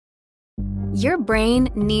Your brain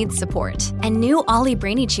needs support, and new Ollie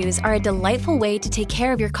Brainy Chews are a delightful way to take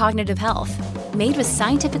care of your cognitive health. Made with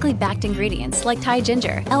scientifically backed ingredients like Thai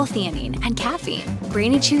ginger, L-theanine, and caffeine,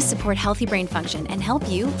 Brainy Chews support healthy brain function and help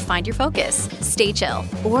you find your focus, stay chill,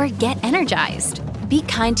 or get energized. Be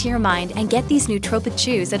kind to your mind and get these nootropic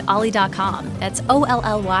chews at ollie.com. That's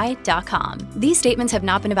OLLY.com. These statements have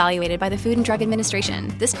not been evaluated by the Food and Drug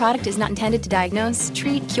Administration. This product is not intended to diagnose,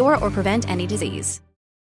 treat, cure, or prevent any disease.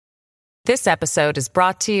 This episode is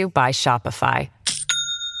brought to you by Shopify.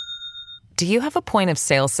 Do you have a point of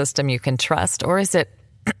sale system you can trust, or is it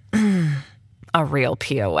a real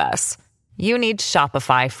POS? You need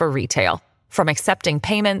Shopify for retail. From accepting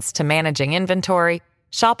payments to managing inventory,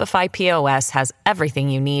 Shopify POS has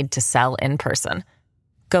everything you need to sell in person.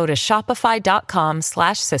 Go to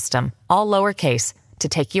shopify.com/system, all lowercase, to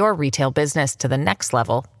take your retail business to the next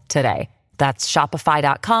level today. That's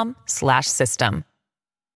shopify.com/system.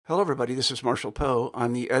 Hello, everybody. This is Marshall Poe.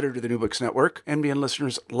 I'm the editor of the New Books Network. NBN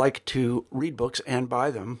listeners like to read books and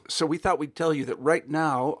buy them. So we thought we'd tell you that right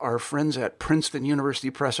now, our friends at Princeton University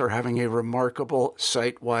Press are having a remarkable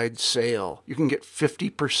site-wide sale. You can get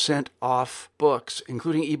 50% off books,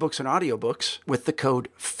 including ebooks and audiobooks, with the code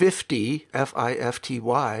 50,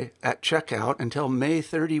 F-I-F-T-Y, at checkout until May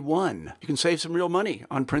 31. You can save some real money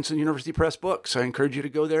on Princeton University Press books. I encourage you to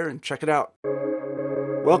go there and check it out.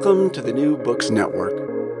 Welcome to the New Books Network.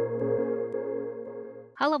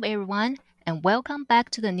 Hello everyone, and welcome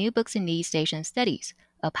back to the New Books in East Asian Studies,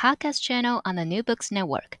 a podcast channel on the New Books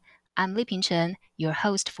Network. I'm Liping Chen, your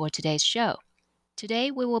host for today's show.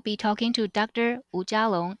 Today we will be talking to Dr. Wu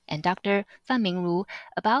Chia-rong and Dr. Fan Ming-ju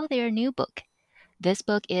about their new book. This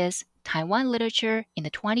book is Taiwan Literature in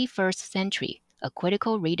the 21st Century, A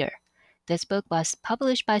Critical Reader. This book was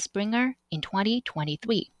published by Springer in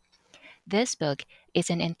 2023. This book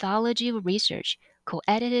is an anthology of research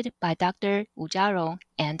co-edited by Dr. Wu Chia-rong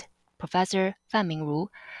and Professor Fan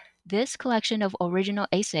Ming-ju. This collection of original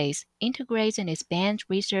essays integrates and expands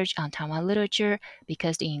research on Taiwan literature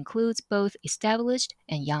because it includes both established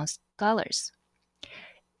and young scholars.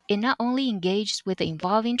 It not only engages with the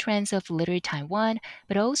evolving trends of literary Taiwan,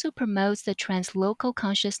 but also promotes the translocal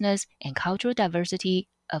consciousness and cultural diversity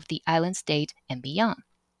of the island state and beyond.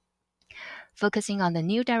 Focusing on the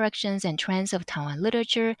new directions and trends of Taiwan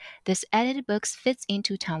literature, this edited book fits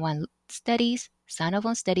into Taiwan studies,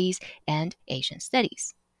 Sinophone studies, and Asian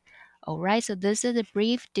studies. Alright, so this is a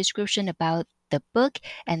brief description about the book,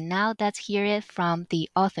 and now let's hear it from the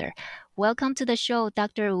author. Welcome to the show,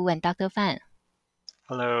 Dr. Wu and Dr. Fan.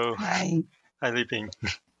 Hello. Hi. Hi, Liping.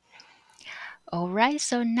 All right,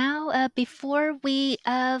 so now before we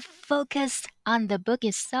focus on the book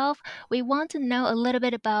itself, we want to know a little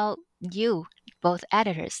bit about you, both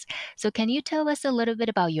editors. So can you tell us a little bit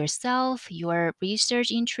about yourself, your research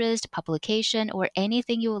interest, publication, or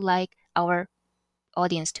anything you would like our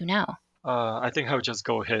audience to know? I think I'll just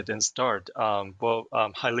go ahead and start.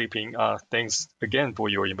 Hi, Liping. Thanks again for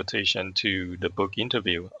your invitation to the book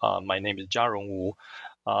interview. My name is Chia-rong Wu.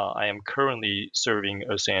 I am currently serving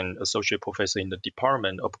as an associate professor in the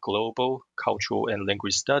Department of Global, Cultural, and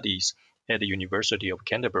Language Studies at the University of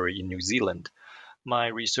Canterbury in New Zealand. My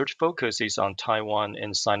research focus is on Taiwan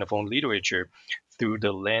and Sinophone literature through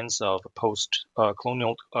the lens of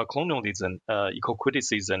post-colonialism,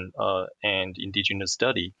 eco-criticism, and indigenous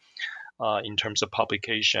study. In terms of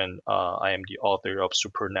publication, I am the author of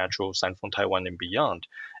Supernatural Sinophone Taiwan and Beyond,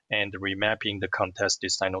 and Remapping the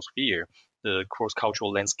Contested Sinosphere, the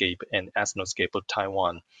cross-cultural landscape and ethnoscape of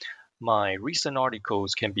Taiwan. My recent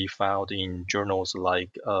articles can be found in journals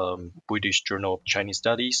like British Journal of Chinese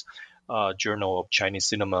Studies, Journal of Chinese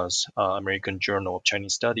Cinemas, American Journal of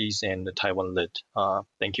Chinese Studies, and the Taiwan Lit.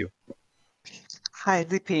 Thank you. Hi,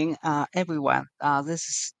 Liping, everyone.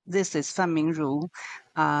 This is Fan Ming-ju.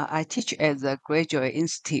 I teach at the Graduate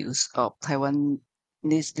Institute of Taiwanese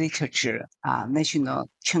Literature, National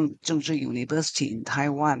Chengchi University in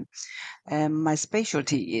Taiwan. And my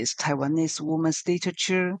specialty is Taiwanese women's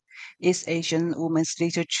literature, East Asian women's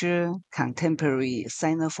literature, contemporary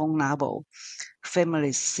Sinophone novel,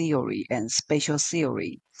 family theory, and spatial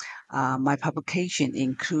theory. My publication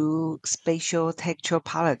include spatial textual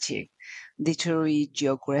politics, literary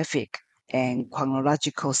geographic, and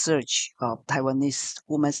chronological search of Taiwanese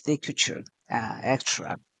women's literature,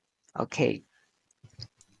 etc. Okay.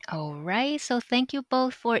 All right, so thank you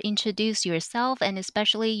both for introducing yourself and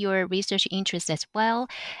especially your research interests as well.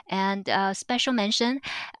 And special mention,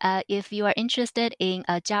 if you are interested in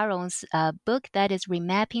Chia-rong's book that is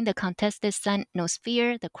Remapping the Contested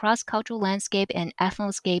Sinosphere, the Cross-Cultural Landscape and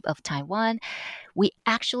Ethnoscape of Taiwan, we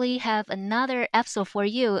actually have another episode for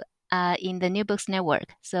you in the New Books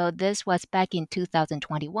Network. So this was back in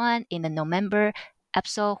 2021 in the November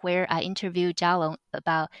episode where I interviewed Chia-rong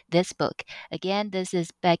about this book. Again, this is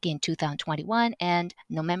back in 2021, and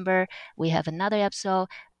November we have another episode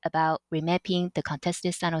about remapping the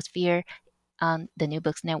contested sinosphere on the New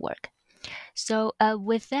Books Network. So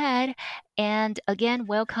with that, and again,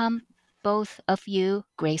 welcome both of you,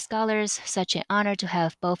 great scholars. Such an honor to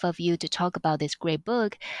have both of you to talk about this great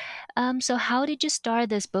book. So how did you start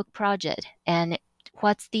this book project, and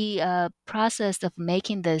what's the process of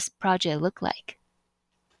making this project look like?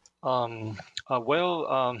 After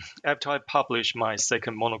I published my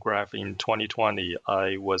second monograph in 2020,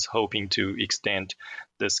 I was hoping to extend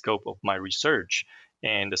the scope of my research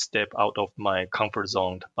and step out of my comfort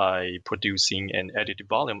zone by producing an edited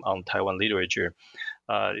volume on Taiwan literature.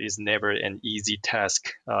 It's never an easy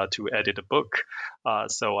task to edit a book.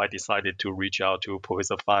 So I decided to reach out to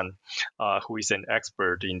Professor Fan, who is an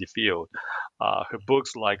expert in the field. Her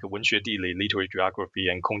books like 文学地理, Literary Geography,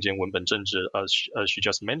 and 空间文本政治, as she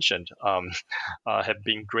just mentioned, have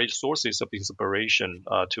been great sources of inspiration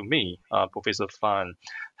to me. Professor Fan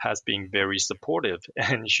has been very supportive,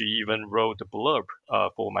 and she even wrote a blurb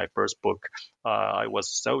for my first book. I was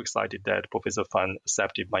so excited that Professor Fan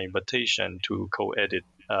accepted my invitation to co-edit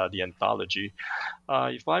the anthology.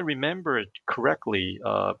 If I remember correctly,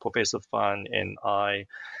 Professor Fan and I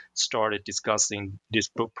started discussing this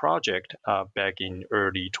book project back in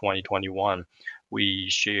early 2021. We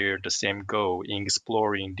shared the same goal in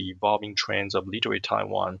exploring the evolving trends of literary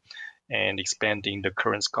Taiwan and expanding the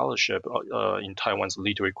current scholarship in Taiwan's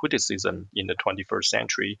literary criticism in the 21st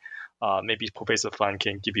century. Maybe Professor Fan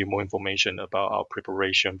can give you more information about our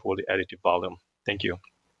preparation for the edited volume. Thank you.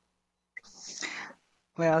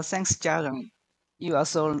 Well, thanks, Chia-rong. You are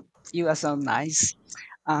so nice.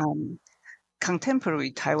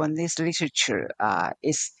 Contemporary Taiwanese literature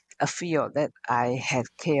is a field that I have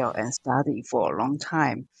cared and studied for a long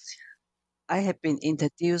time. I have been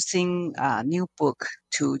introducing a new book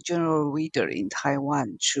to general reader in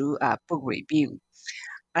Taiwan through a book review.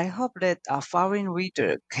 I hope that a foreign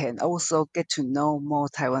reader can also get to know more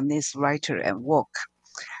Taiwanese writer and work,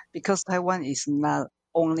 because Taiwan is not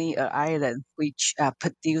only an island which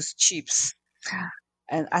produce chips.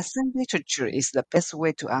 And I think literature is the best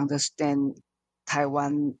way to understand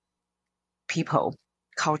Taiwan people,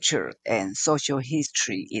 culture, and social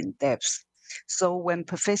history in depth. So when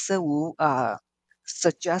Professor Wu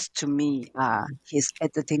suggests to me his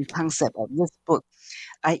editing concept of this book,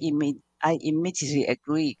 I immediately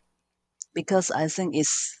agree, because I think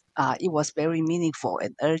it was very meaningful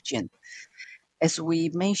and urgent. As we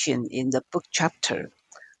mentioned in the book chapter,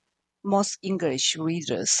 most English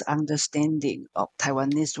readers' understanding of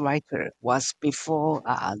Taiwanese writer was before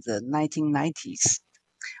the 1990s.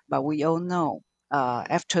 But we all know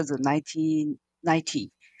after the 1990s,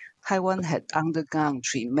 Taiwan had undergone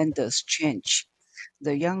tremendous change.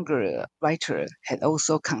 The younger writer had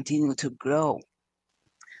also continued to grow.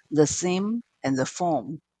 The theme and the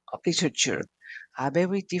form of literature are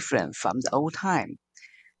very different from the old time.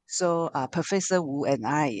 So Professor Wu and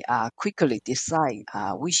I quickly decide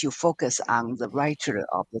we should focus on the writer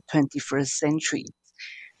of the 21st century.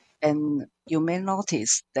 And you may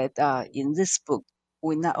notice that in this book,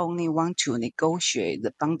 we not only want to negotiate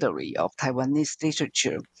the boundary of Taiwanese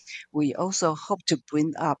literature, we also hope to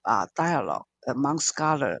bring up a dialogue among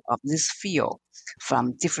scholars of this field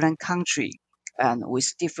from different countries and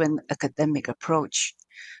with different academic approach.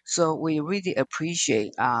 So we really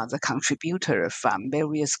appreciate the contributor from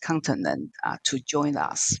various continents to join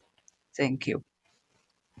us. Thank you.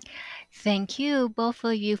 Thank you, both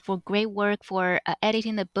of you, for great work for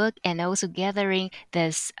editing the book and also gathering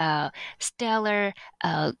this stellar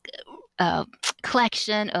uh,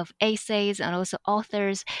 collection of essays and also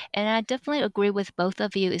authors. And I definitely agree with both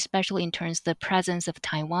of you, especially in terms of the presence of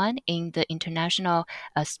Taiwan in the international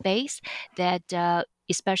space, that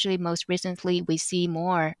especially most recently, we see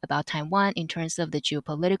more about Taiwan in terms of the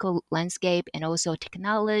geopolitical landscape and also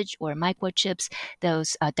technology or microchips,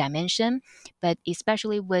 those dimension. But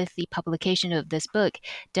especially with the publication of this book,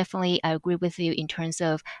 definitely I agree with you in terms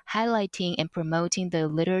of highlighting and promoting the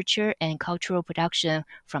literature and cultural production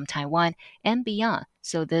from Taiwan and beyond.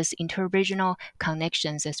 So this interregional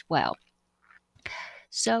connections as well.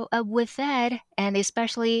 So with that, and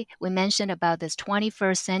especially we mentioned about this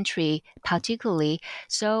 21st century particularly,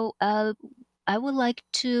 so I would like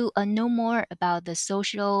to know more about the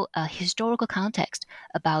social historical context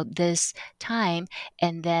about this time,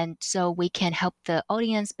 and then so we can help the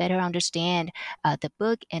audience better understand the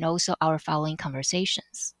book and also our following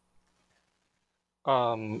conversations.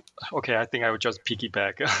 Um, okay, I think I would just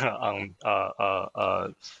piggyback on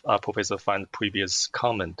Professor Fan's previous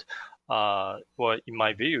comment. Well, in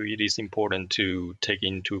my view, it is important to take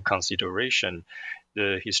into consideration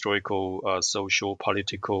the historical, social,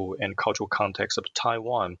 political, and cultural context of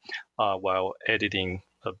Taiwan while editing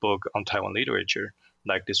a book on Taiwan literature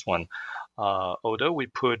like this one. Although we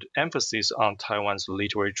put emphasis on Taiwan's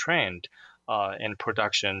literary trend and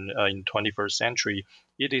production in 21st century,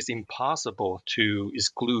 it is impossible to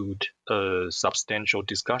exclude a substantial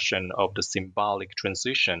discussion of the symbolic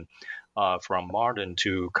transition from modern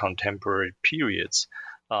to contemporary periods.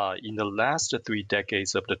 In the last 3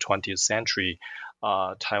 decades of the 20th century,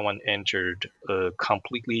 Taiwan entered a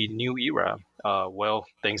completely new era, well,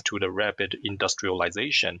 thanks to the rapid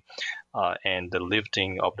industrialization and the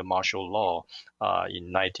lifting of the martial law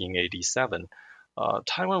in 1987.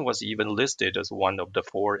 Taiwan was even listed as one of the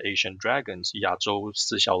four Asian dragons, Yazhou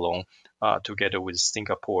Sixiaolong, together with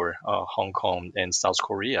Singapore, Hong Kong, and South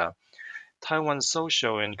Korea. Taiwan's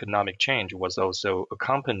social and economic change was also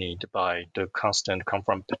accompanied by the constant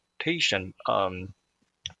confrontation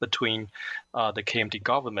between the KMT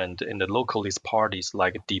government and the localist parties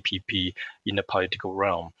like DPP in the political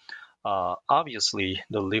realm. Obviously,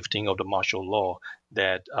 the lifting of the martial law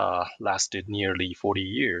that lasted nearly 40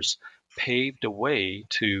 years paved the way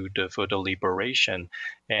to the further liberation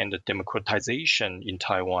and the democratization in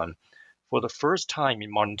Taiwan. For the first time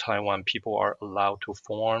in modern Taiwan, people are allowed to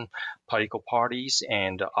form political parties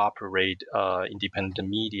and operate independent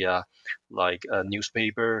media like a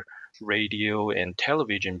newspaper, radio, and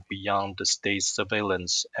television beyond the state's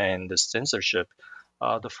surveillance and the censorship.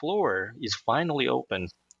 The floor is finally open.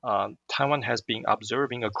 Taiwan has been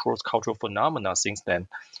observing a cross-cultural phenomena since then.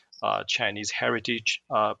 Chinese heritage,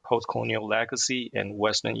 post-colonial legacy, and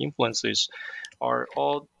Western influences are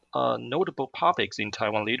all notable topics in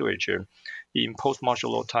Taiwan literature. In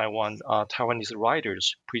post-martial law Taiwan, Taiwanese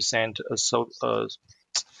writers present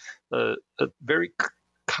a very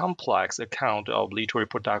complex account of literary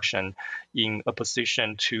production in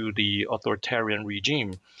opposition to the authoritarian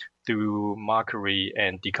regime through mockery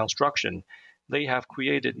and deconstruction. They have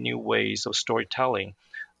created new ways of storytelling.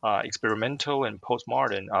 Experimental and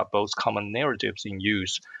postmodern are both common narratives in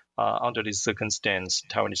use. Under this circumstance,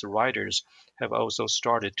 Taiwanese writers have also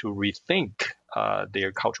started to rethink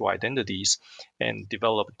their cultural identities and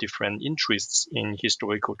develop different interests in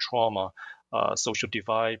historical trauma, social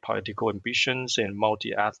divide, political ambitions, and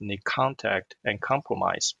multi ethnic contact and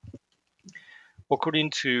compromise. According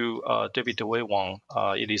to David DeWei Wang,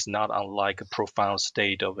 it is not unlike a profound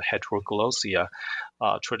state of heteroglossia.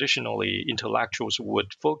 Traditionally, intellectuals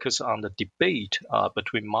would focus on the debate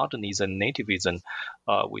between modernism and nativism,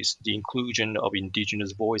 with the inclusion of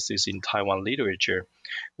indigenous voices in Taiwan literature.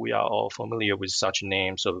 We are all familiar with such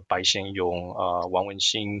names of Bai Xianyong, Wang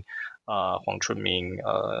Wenxing, Huang Chunming,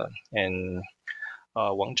 and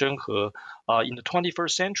Wang Zhenhe. In the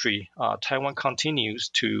 21st century, Taiwan continues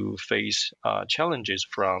to face challenges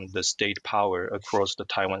from the state power across the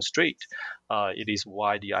Taiwan Strait. It is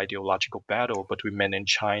why the ideological battle between mainland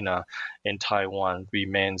China and Taiwan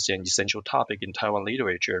remains an essential topic in Taiwan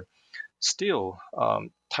literature. Still,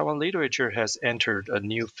 Taiwan literature has entered a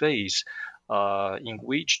new phase in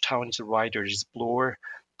which Taiwanese writers explore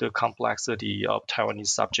the complexity of Taiwanese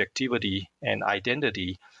subjectivity and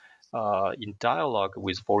identity in dialogue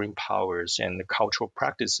with foreign powers and cultural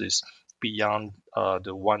practices beyond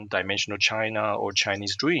the one-dimensional China or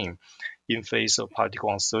Chinese dream. In face of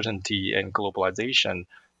political uncertainty and globalization,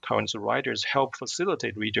 Taiwanese writers help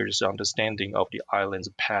facilitate readers' understanding of the island's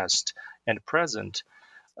past and present,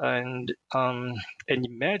 and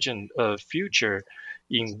imagine a future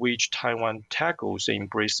in which Taiwan tackles and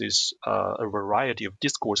embraces a variety of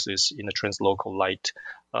discourses in a translocal light.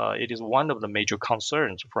 It is one of the major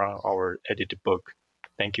concerns from our edited book.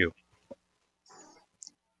 Thank you.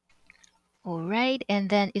 All right, and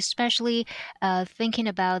then especially thinking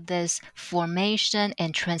about this formation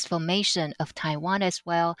and transformation of Taiwan as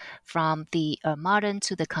well from the modern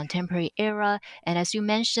to the contemporary era. And as you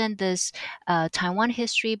mentioned, this Taiwan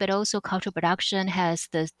history, but also cultural production has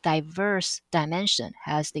this diverse dimension,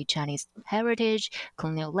 has the Chinese heritage,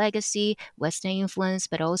 colonial legacy, Western influence,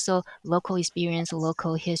 but also local experience,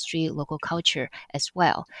 local history, local culture as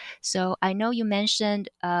well. So I know you mentioned,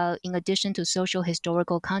 in addition to social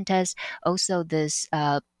historical context, also this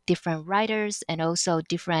different writers and also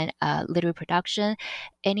different literary production.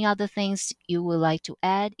 Any other things you would like to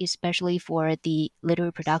add, especially for the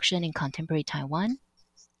literary production in contemporary Taiwan?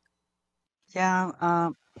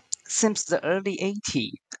 Yeah, since the early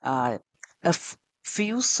 80s, a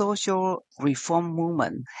few social reform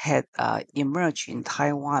movements had emerged in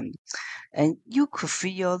Taiwan, and you could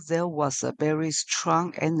feel there was a very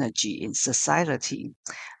strong energy in society.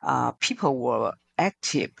 People were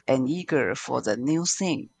active and eager for the new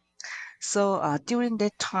thing. So during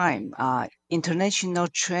that time, international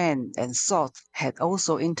trend and thought had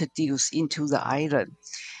also introduced into the island,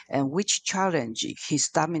 and which challenged his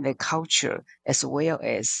dominant culture as well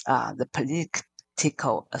as the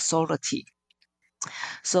political authority.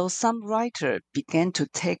 So some writers began to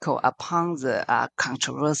tackle upon the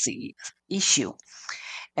controversy issue,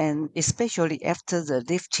 and especially after the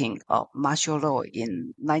lifting of martial law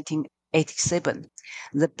in 1987,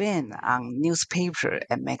 the ban on newspaper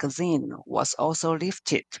and magazine was also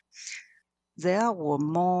lifted. There were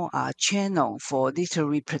more channels for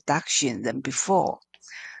literary production than before.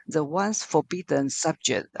 The once forbidden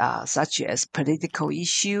subjects, such as political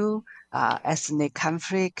issue, ethnic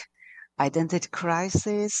conflict, identity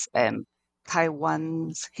crisis, and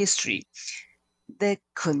Taiwan's history that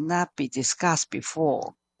could not be discussed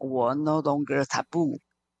before were no longer taboo.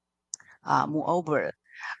 Moreover,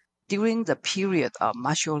 during the period of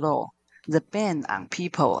martial law, the ban on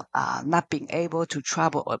people not being able to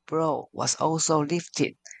travel abroad was also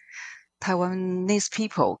lifted. Taiwanese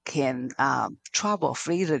people can travel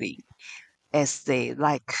freely as they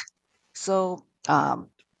like. So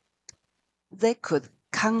they could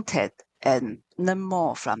contact and learn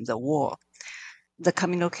more from the world. The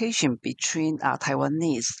communication between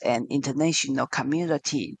Taiwanese and international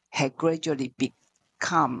community had gradually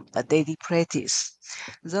become a daily practice.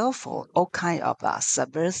 Therefore, all kinds of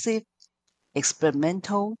subversive,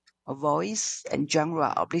 experimental, voice, and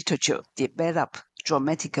genre of literature developed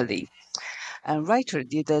dramatically. And writers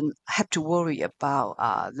didn't have to worry about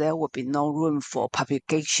there would be no room for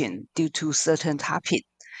publication due to certain topics,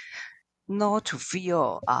 nor to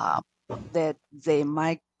fear that they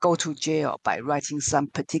might go to jail by writing some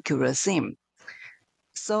particular theme.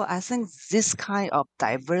 So I think this kind of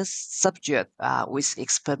diverse subject with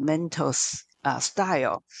experimental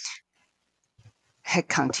style had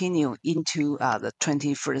continued into the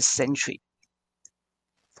 21st century.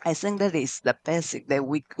 I think that is the basic that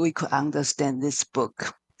we could understand this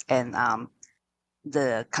book and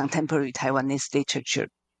the contemporary Taiwanese literature.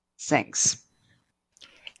 Thanks.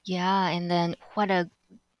 Yeah, and then what a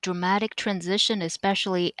dramatic transition,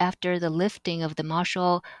 especially after the lifting of the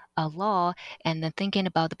martial law, and then thinking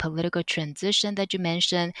about the political transition that you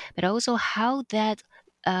mentioned, but also how that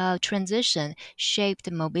transition shaped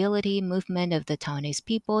the mobility movement of the Taiwanese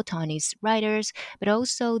people, Taiwanese writers, but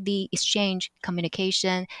also the exchange,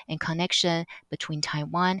 communication, and connection between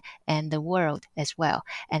Taiwan and the world as well,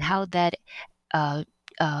 and how that uh,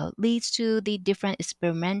 leads to the different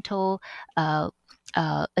experimental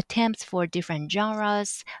attempts for different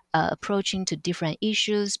genres, approaching to different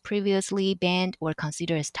issues previously banned or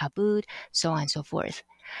considered as taboo, so on and so forth.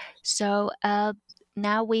 So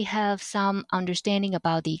now we have some understanding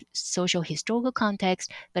about the social historical context,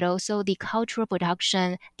 but also the cultural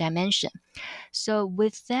production dimension. So,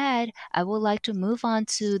 with that, I would like to move on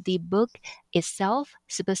to the book itself.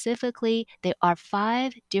 Specifically, there are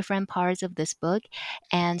five different parts of this book,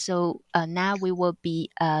 and so now we will be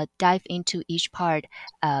dive into each part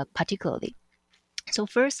particularly. So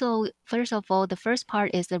first of all, the first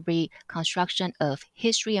part is the reconstruction of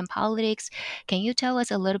history and politics. Can you tell us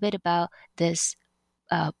a little bit about this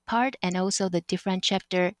part and also the different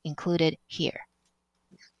chapter included here?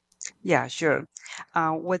 Yeah, sure.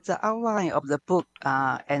 With the outline of the book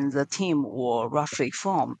and the theme were roughly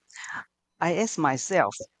formed, I asked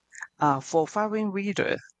myself, for foreign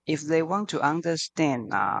readers, if they want to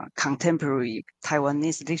understand contemporary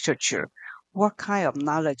Taiwanese literature, what kind of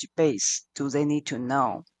knowledge base do they need to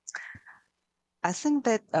know? I think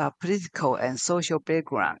that political and social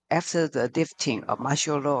background after the lifting of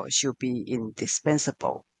martial law should be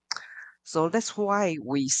indispensable. So that's why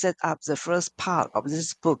we set up the first part of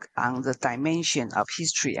this book on the dimension of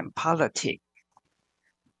history and politics.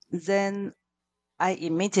 Then I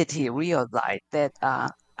immediately realized that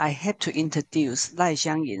I had to introduce Lai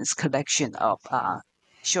Xiangyin's collection of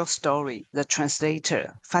short story, The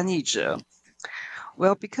Translator, 翻译者.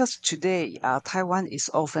 Well, because today Taiwan is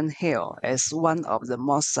often hailed as one of the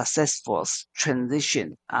most successful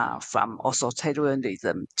transition from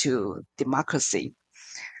authoritarianism to democracy.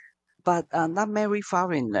 But not many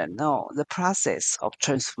foreigners know the process of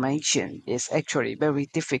transformation is actually very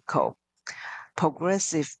difficult.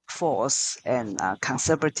 Progressive force and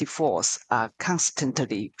conservative force are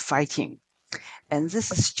constantly fighting. And this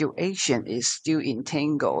situation is still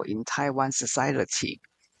entangled in Taiwan society.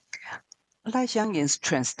 Lai Xiangyin's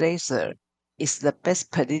translator is the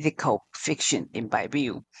best political fiction in my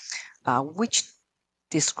view, which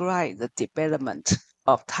describe the development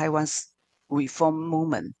of Taiwan's reform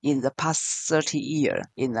movement in the past 30 years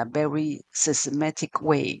in a very systematic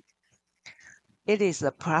way. It is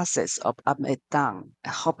a process of up and down,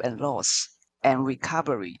 hope and loss, and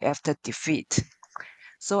recovery after defeat.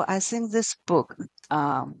 So I think this book,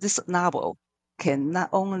 this novel, can not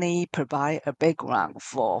only provide a background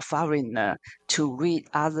for foreigner to read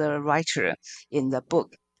other writers in the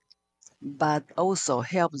book, but also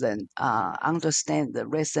help them understand the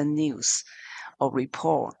recent news or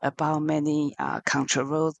report about many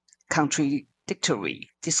contradictory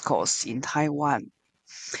discourse in Taiwan.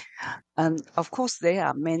 And of course, there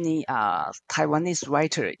are many Taiwanese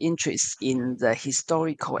writers interested in the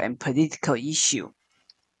historical and political issue.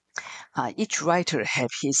 Each writer have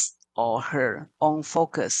his or her own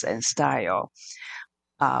focus and style.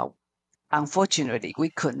 Uh, Unfortunately, we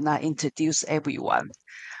could not introduce everyone.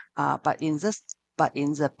 But in this book,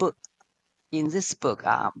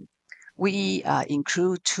 we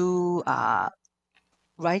include two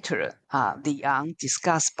writers, Li Yang,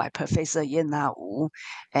 discussed by Professor Yan Na-Wu,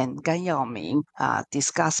 and Gan Yaoming,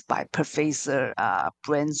 discussed by Professor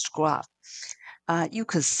Brent Scrub. You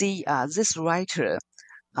could see this writer,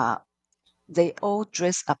 they all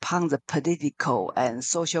dress upon the political and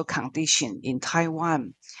social condition in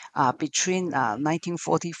Taiwan between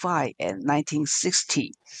 1945 and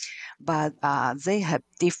 1960. But they have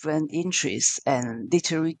different interests and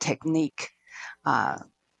literary technique by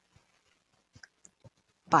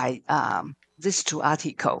these two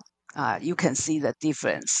articles. You can see the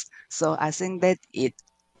difference. So I think that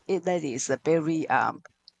that is a very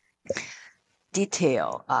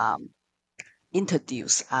detailed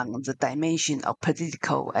introduce on the dimension of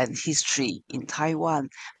political and history in Taiwan,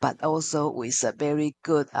 but also with a very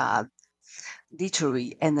good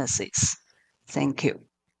literary analysis. Thank you.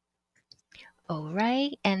 All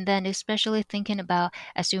right. And then, especially thinking about,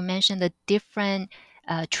 as you mentioned, the different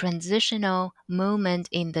transitional moment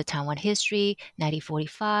in the Taiwan history,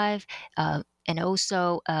 1945, and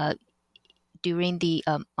also during the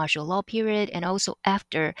martial law period, and also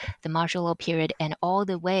after the martial law period, and all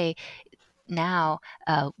the way now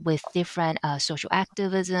with different social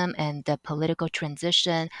activism and the political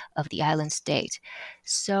transition of the island state.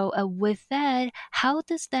 So, with that, how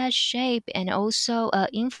does that shape and also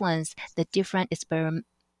influence the different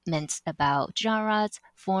experiments about genres,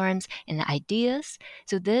 forms, and ideas?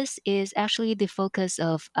 So, this is actually the focus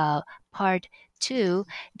of part two.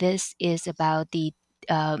 This is about the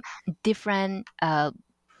uh, different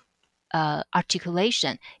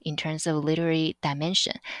articulation in terms of literary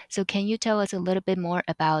dimension. So, can you tell us a little bit more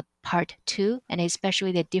about part two and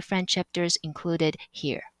especially the different chapters included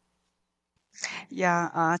here?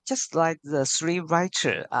 Yeah, just like the three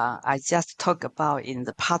writers I just talked about in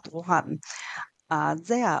the part one,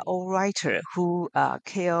 they are all writers who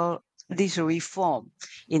care literary form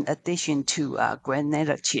in addition to grand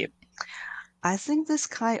narrative. I think this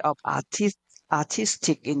kind of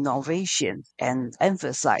artistic innovation and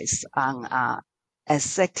emphasis on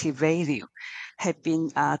aesthetic value have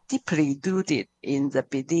been deeply rooted in the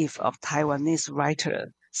belief of Taiwanese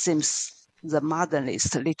writers since the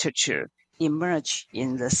modernist literature emerged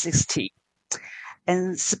in the 60s.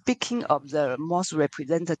 And speaking of the most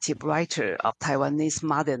representative writer of Taiwanese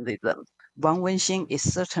modernism, Wang Wenxing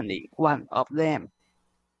is certainly one of them.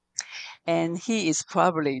 And he is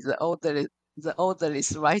probably the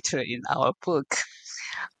oldest writer in our book.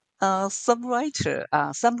 Some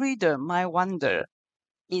reader might wonder,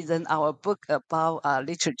 isn't our book about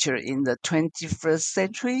literature in the 21st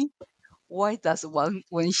century? Why does Wang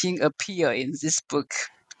Wenxing appear in this book?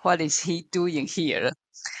 What is he doing here?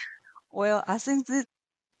 Well, I think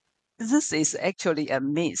this is actually a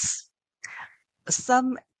myth.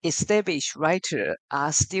 Some established writers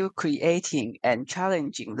are still creating and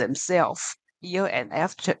challenging themselves year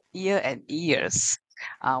and years.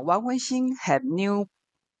 Wang Wenxing had new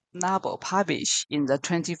novel published in the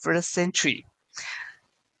 21st century.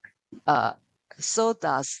 So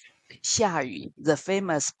does Xia the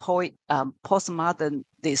famous poet,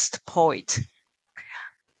 postmodernist poet.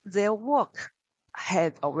 Their work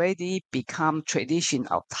had already become tradition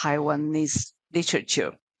of Taiwanese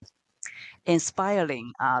literature,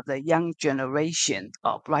 inspiring the young generation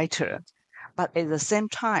of writers. But at the same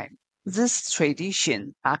time, this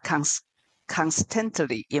tradition are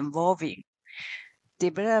constantly evolving,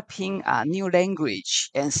 developing a new language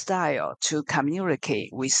and style to communicate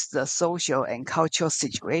with the social and cultural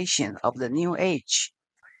situation of the new age.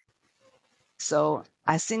 So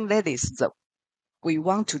I think that is we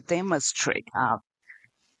want to demonstrate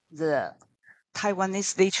the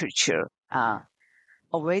Taiwanese literature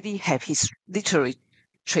already have his literary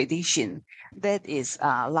tradition that is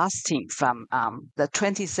lasting from the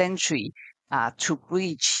 20th century to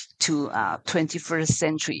reach to 21st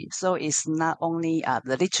century. So it's not only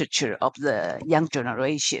the literature of the young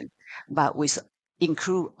generation, but with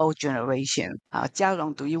include all generation.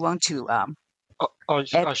 Chia-rong, do you want to add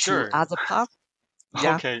to Sure. other part?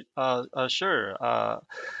 Yeah. Okay. Sure.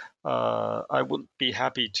 I would be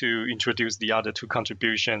happy to introduce the other two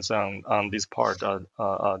contributions on this part,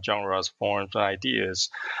 genres, forms, and ideas.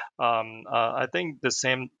 I think the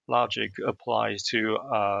same logic applies to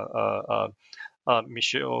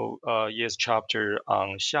Michelle Ye's chapter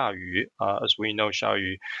on 下雨. As we know, 下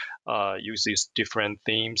雨 uses different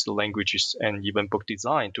themes, languages, and even book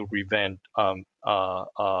design to revamp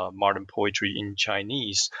modern poetry in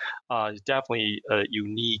Chinese. It's definitely a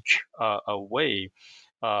unique way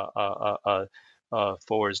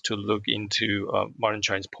for us to look into modern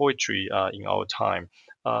Chinese poetry in our time.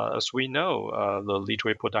 As we know, the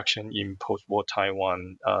literary production in post-war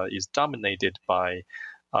Taiwan is dominated by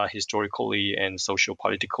historically and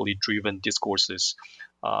socio-politically driven discourses.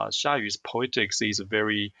 Xia poetics is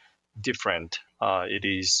very different. It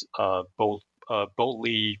is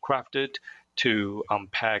boldly crafted to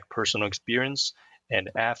unpack personal experience and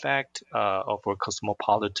affect of a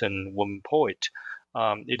cosmopolitan woman poet.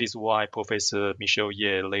 It is why Professor Michelle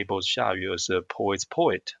Ye labels Xia as a poet's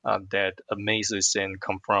poet that amazes and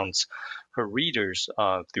confronts her readers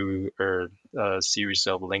through a series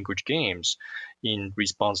of language games in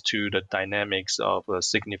response to the dynamics of a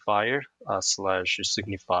signifier slash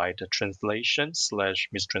signified translation slash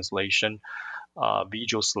mistranslation,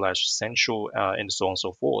 visual slash sensual, and so on and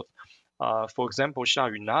so forth. For example,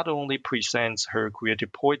 Xiaoyu not only presents her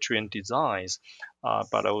creative poetry and designs,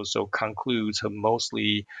 but also concludes her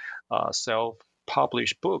mostly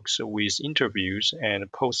self-published books with interviews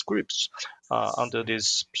and postscripts. Under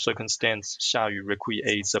this circumstance, Xiaoyu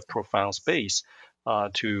recreates a profound space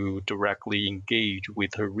to directly engage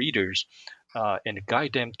with her readers and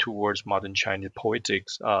guide them towards modern Chinese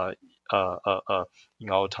poetics in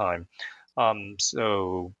our time.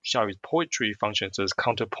 So Xiaoyu's poetry functions as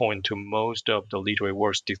counterpoint to most of the literary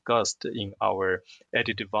works discussed in our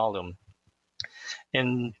edited volume.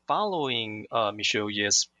 And following Michelle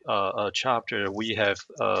Ye's chapter, we have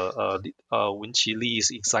Wen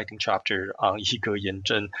Qili's exciting chapter on 一个言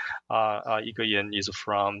真. 一个言 is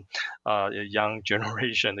from a young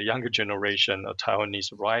generation, the younger generation of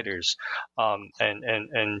Taiwanese writers. And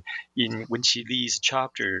in Wen Qili's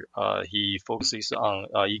chapter, he focuses on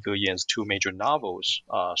一个言's two major novels,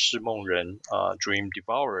 释梦人, Dream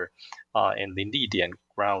Devourer, and 林地点,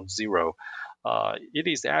 Ground Zero. It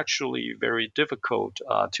is actually very difficult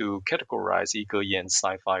to categorize 一个言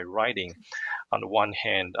sci-fi writing. On the one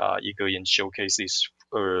hand, 一个言 showcases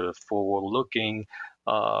a forward-looking,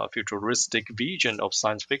 futuristic vision of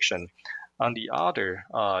science fiction. On the other,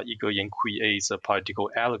 一个言 creates a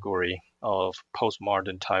political allegory of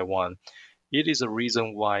postmodern Taiwan. It is a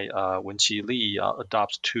reason why Wen Qili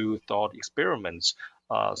adopts two thought experiments,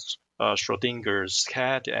 Schrodinger's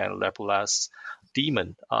cat and Laplace's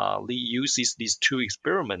demon. Li uses these two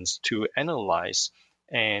experiments to analyze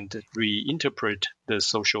and reinterpret the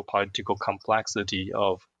social political complexity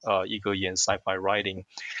of 一个言 sci-fi writing.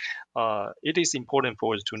 It is important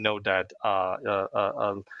for us to know that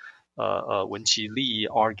Wen Qili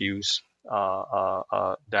argues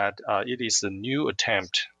that it is a new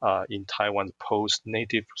attempt in Taiwan's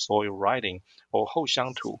post-native soil writing, or 后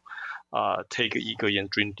乡土. Take 一个言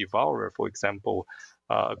Dream Devourer, for example.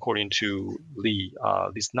 According to Li,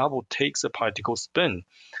 this novel takes a political spin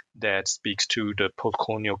that speaks to the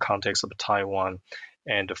post-colonial context of Taiwan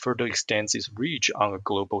and further extends its reach on a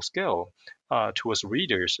global scale. To us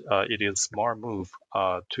readers, it is a smart move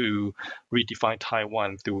to redefine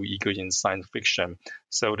Taiwan through 一个言 science fiction.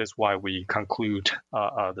 So that's why we conclude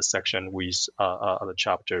the section with the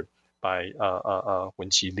chapter by Wen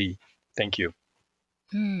Qili. Thank you.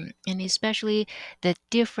 And especially the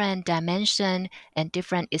different dimension and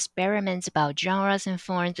different experiments about genres and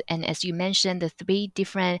forms, and as you mentioned, the three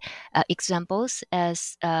different examples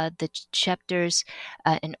as the chapters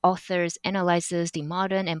and authors analyzes the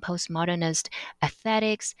modern and postmodernist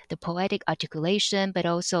aesthetics, the poetic articulation, but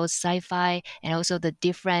also sci-fi, and also the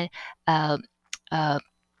different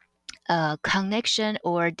connection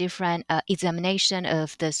or different examination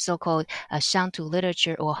of the so-called 乡土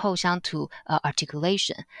literature or 后乡土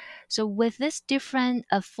articulation. So with these different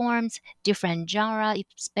forms, different genre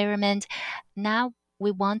experiment, now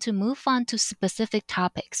we want to move on to specific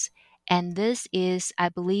topics. And this is, I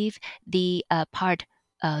believe, the part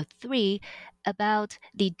 3 about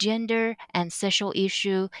the gender and sexual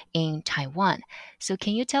issue in Taiwan. So,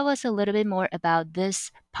 can you tell us a little bit more about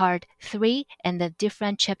this part 3 and the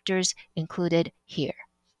different chapters included here?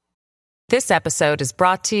 This episode is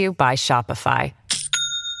brought to you by Shopify.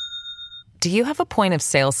 Do you have a point of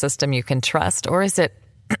sale system you can trust, or is it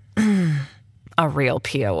a real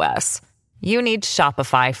POS? You need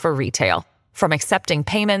Shopify for retail. From accepting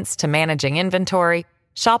payments to managing inventory,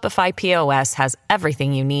 Shopify POS has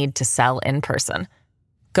everything you need to sell in person.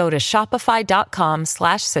 Go to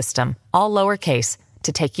shopify.com/system, all lowercase,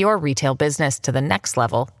 to take your retail business to the next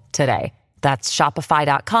level today. That's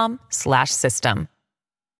shopify.com/system.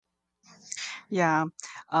 Yeah.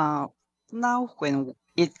 Now, when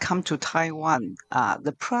it comes to Taiwan,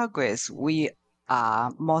 the progress we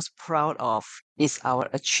are most proud of is our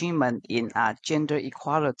achievement in gender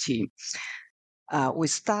equality. We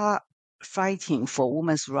start fighting for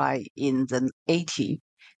women's rights in the 80s,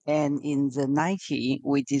 and in the 90s,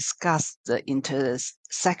 we discussed the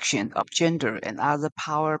intersection of gender and other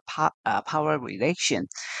power relations,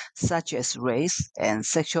 such as race and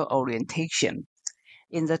sexual orientation.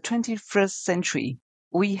 In the 21st century,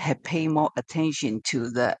 we have paid more attention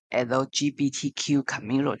to the LGBTQ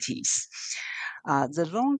communities. The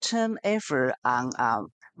long-term effort on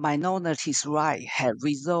minorities' rights have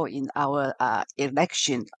resulted in our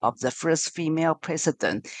election of the first female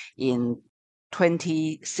president in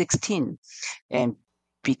 2016 and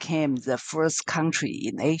became the first country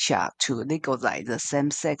in Asia to legalize the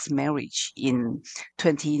same-sex marriage in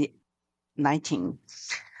 2019.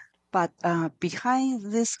 But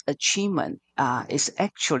behind this achievement is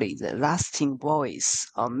actually the lasting voice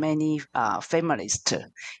of many feminists,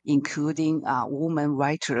 including women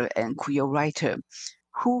writers and queer writers,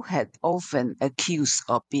 who had often accused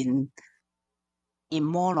of being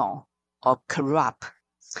immoral or corrupt.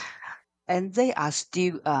 And they are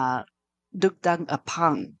still looked down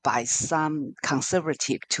upon by some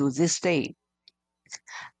conservatives to this day.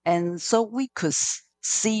 And so we could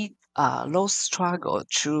see those struggles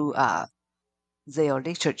through their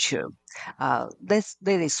literature. That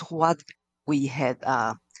is what we had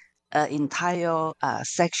an entire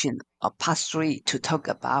section of part 3 to talk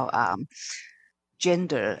about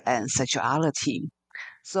gender and sexuality.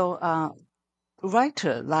 So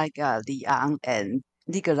writers like Li Ang and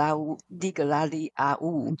Digalali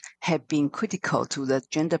Au have been critical to the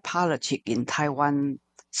gender politics in Taiwan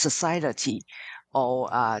society or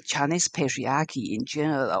Chinese patriarchy in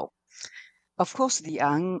general. Of course,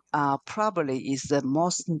 Liang probably is the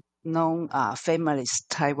most known feminist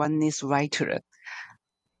Taiwanese writer,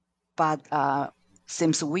 but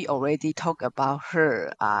since we already talked about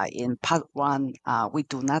her in part 1, we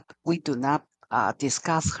do not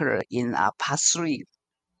discuss her in part 3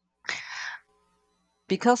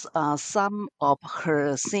 because some of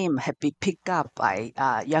her themes have been picked up by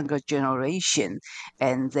younger generation,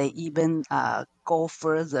 and they even go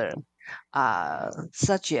further.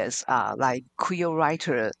 Such as like queer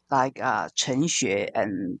writers like Chen Xue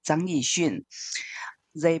and Zhang Yixun.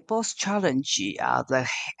 They both challenge the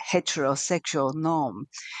heterosexual norm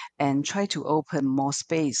and try to open more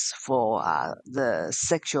space for the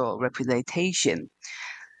sexual representation.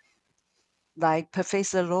 Like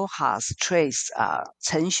Professor Rojas traced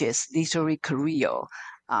Chen Xue's literary career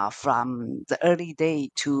from the early day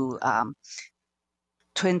to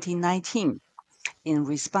 2019 in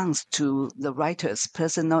response to the writer's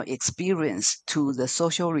personal experience to the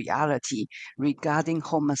social reality regarding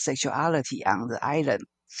homosexuality on the island.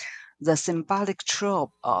 The symbolic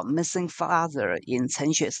trope of missing father in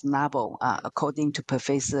Chen Xue's novel, according to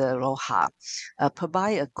Professor Roha,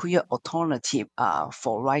 provide a queer alternative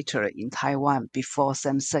for writer in Taiwan before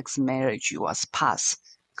same-sex marriage was passed.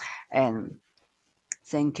 And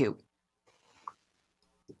thank you.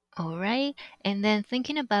 All right. And then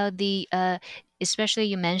thinking about the, especially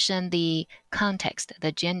you mentioned the context,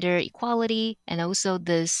 the gender equality, and also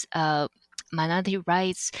this minority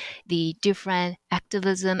rights, the different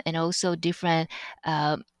activism, and also different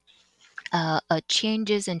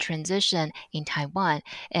changes and transition in Taiwan.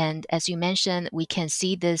 And as you mentioned, we can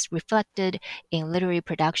see this reflected in literary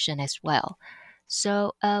production as well.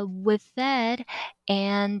 So, with that,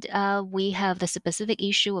 and we have the specific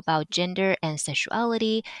issue about gender and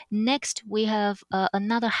sexuality. Next, we have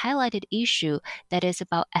another highlighted issue that is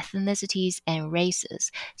about ethnicities and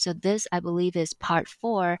races. So, this, I believe, is part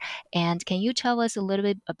 4. And can you tell us a little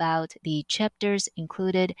bit about the chapters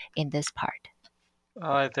included in this part?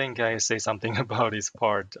 I think I say something about this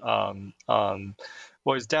part.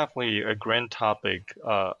 Well, it's definitely a grand topic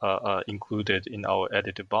included in our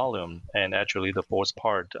edited volume, and actually the fourth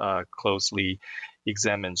part closely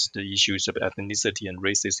examines the issues of ethnicity and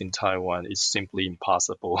races in Taiwan, it's simply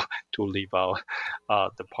impossible to leave out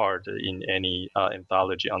the part in any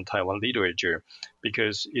anthology on Taiwan literature,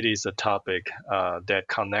 because it is a topic that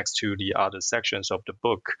connects to the other sections of the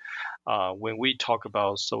book. When we talk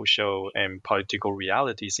about social and political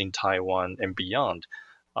realities in Taiwan and beyond,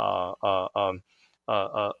 uh, uh, um,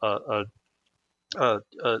 uh, uh,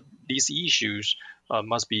 uh, these issues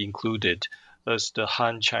must be included, as the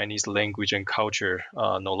Han Chinese language and culture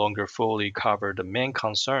no longer fully cover the main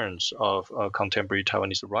concerns of contemporary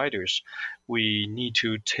Taiwanese writers. We need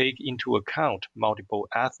to take into account multiple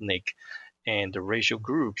ethnic and racial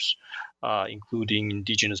groups, including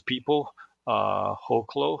indigenous people,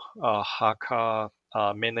 Hoklo, Hakka,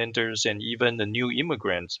 mainlanders, and even the new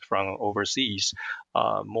immigrants from overseas.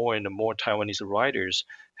 More and more Taiwanese writers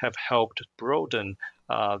have helped broaden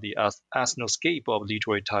the ethnoscape of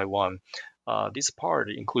literary Taiwan. This part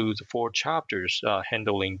includes 4 chapters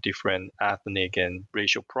handling different ethnic and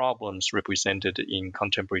racial problems represented in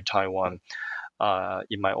contemporary Taiwan.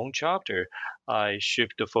 In my own chapter, I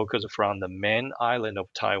shift the focus from the main island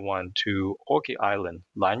of Taiwan to Orchid Island,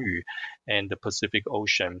 Lanyu, and the Pacific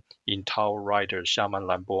Ocean in Tao writer Xiaoman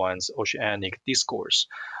Lanboan's Oceanic Discourse.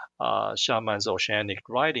 Xiaoman's oceanic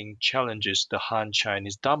writing challenges the Han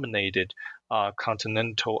Chinese dominated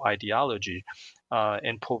continental ideology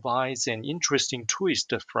and provides an interesting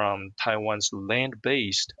twist from Taiwan's land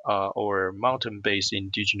based or mountain based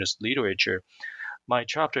indigenous literature. My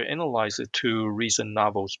chapter analyzes 2 recent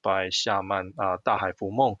novels by Xiaman, 大海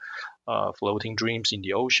浮梦, Floating Dreams in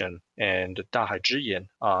the Ocean, and 大海之眼,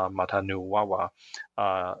 Matanu Wawa,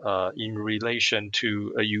 in relation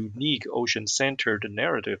to a unique ocean-centered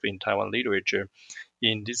narrative in Taiwan literature.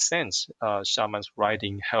 In this sense, Xiaman's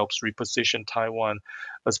writing helps reposition Taiwan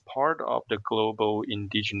as part of the global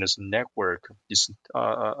indigenous network.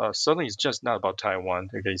 Certainly, it's just not about Taiwan.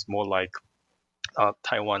 It's more like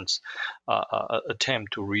Taiwan's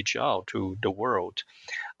attempt to reach out to the world.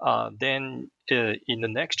 Then in the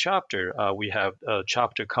next chapter, we have a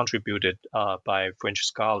chapter contributed by French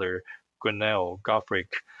scholar Grenelle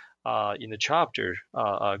Goffric. In the chapter,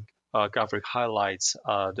 Goffric highlights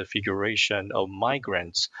the figuration of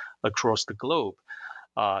migrants across the globe.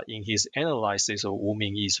 In his analysis of Wu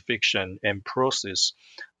Mingyi's fiction and prose.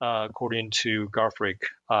 According to Garfrick,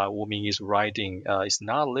 Wu Mingyi's writing is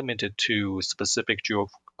not limited to specific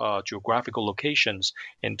geographical locations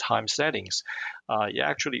and time settings. It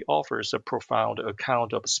actually offers a profound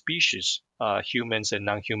account of species, humans and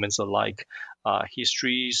non-humans alike,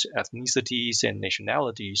 histories, ethnicities, and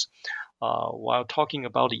nationalities. While talking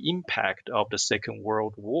about the impact of the Second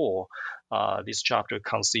World War, this chapter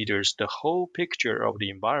considers the whole picture of the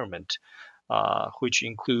environment, which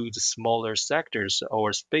includes smaller sectors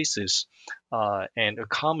or spaces and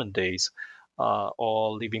accommodates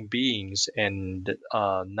all living beings and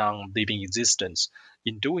non-living existence.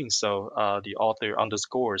 In doing so, the author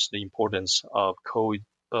underscores the importance of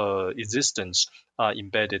coexistence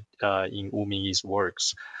embedded in Wu Mingyi's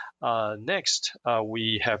works. Next,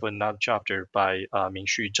 we have another chapter by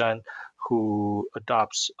Ming-ju Zhan, who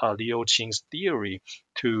adopts Liu Qing's theory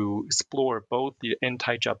to explore both the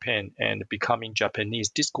anti-Japan and becoming Japanese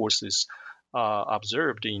discourses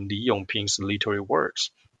observed in Li Yongping's literary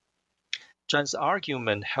works. Zhan's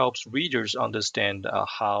argument helps readers understand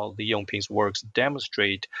how Li Yongping's works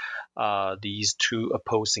demonstrate these 2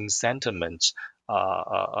 opposing sentiments,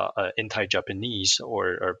 anti-Japanese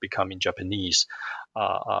or becoming Japanese.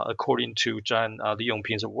 According to Zhan, Li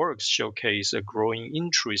Yongping's works showcase a growing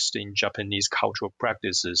interest in Japanese cultural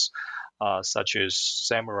practices, such as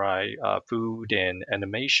samurai, food, and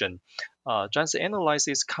animation. Zhan's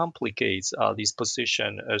analysis complicates Li's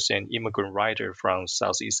position as an immigrant writer from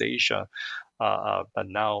Southeast Asia, but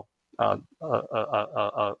now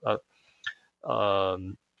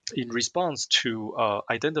in response to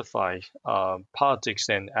identify politics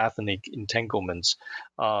and ethnic entanglements,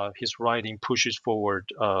 his writing pushes forward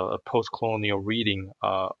a post-colonial reading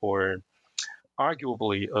or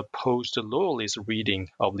arguably a post-loyalist reading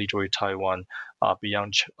of literary Taiwan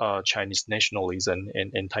beyond Chinese nationalism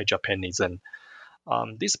and anti-Japanism.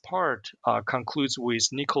 This part concludes with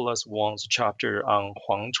Nicholas Wang's chapter on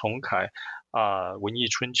Huang Chongkai, Wenyi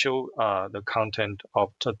Chunqiu, the content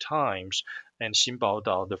of the Times, and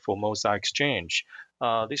Xinbaodao, the Formosa Exchange.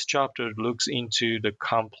 This chapter looks into the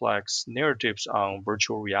complex narratives on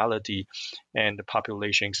virtual reality and the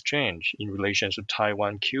population exchange in relation to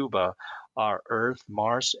Taiwan, Cuba, Earth,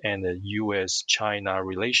 Mars, and the U.S.-China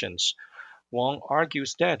relations. Wang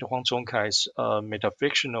argues that Huang Zhongkai's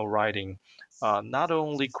metafictional writing not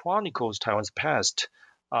only chronicles Taiwan's past,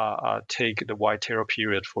 take the White Terror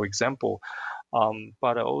period, for example,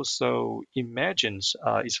 but also imagines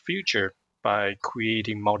its future by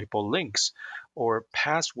creating multiple links or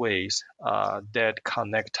pathways that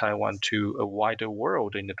connect Taiwan to a wider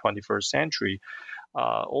world in the 21st century.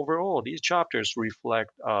 Overall, these chapters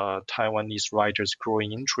reflect Taiwanese writers'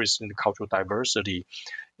 growing interest in cultural diversity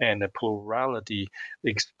and the plurality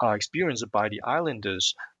experienced by the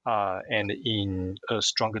islanders, and in a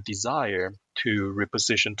stronger desire to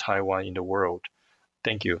reposition Taiwan in the world.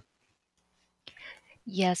 Thank you.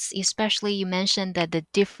 Yes, especially you mentioned that the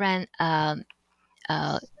different uh,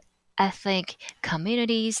 ethnic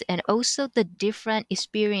communities and also the different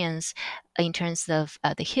experience in terms of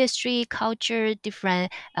the history, culture,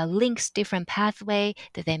 different links, different pathway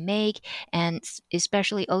that they make, and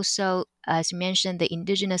especially also, as you mentioned, the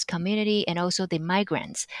indigenous community and also the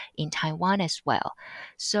migrants in Taiwan as well.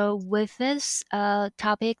 So with this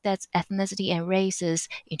topic, that's ethnicity and races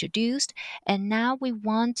introduced, and now we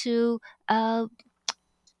want to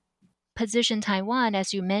position Taiwan,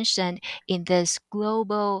 as you mentioned, in this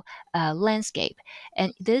global landscape.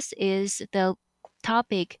 And this is the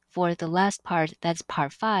topic for the last part, that's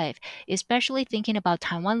part five, especially thinking about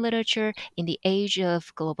Taiwan literature in the age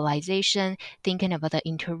of globalization, thinking about the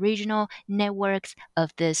interregional networks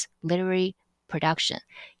of this literary production.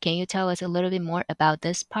 Can you tell us a little bit more about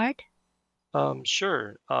this part?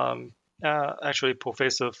 Sure. Actually,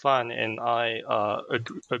 Professor Fan and I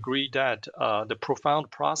agree that the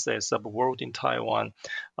profound process of world in Taiwan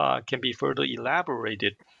can be further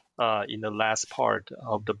elaborated in the last part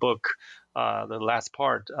of the book. The last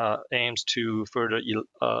part aims to further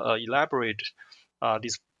elaborate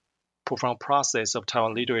this profound process of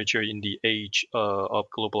Taiwan literature in the age of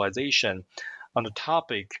globalization. On the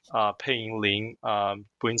topic, Pei Ling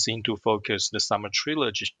brings into focus the Summer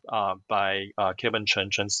Trilogy by Kevin Chen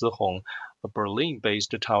Sihong, a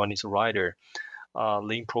Berlin-based Taiwanese writer.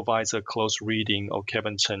 Ling provides a close reading of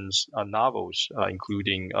Kevin Chen's novels,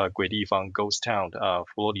 including 鬼地方 Ghost Town,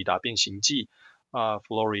 佛罗里达变形记,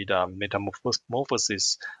 Florida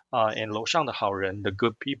Metamorphosis, and 楼上的好人 The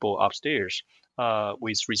Good People Upstairs,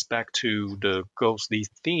 with respect to the ghostly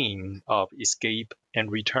theme of escape and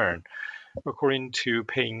return. According to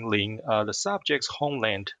Pei Ling, the subject's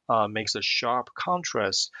homeland makes a sharp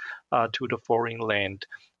contrast to the foreign land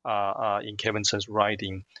in Kevin Chen's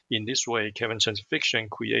writing. In this way, Kevin Chen's fiction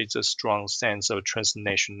creates a strong sense of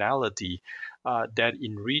transnationality that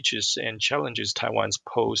enriches and challenges Taiwan's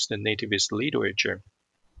post-nativist literature.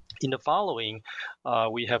 In the following,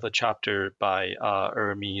 we have a chapter by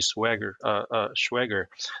Ermi Schweger.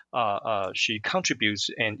 She contributes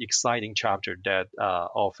an exciting chapter that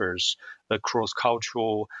offers a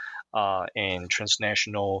cross-cultural and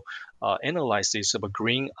transnational analysis of a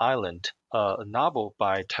Green Island, a novel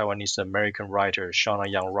by Taiwanese-American writer Shauna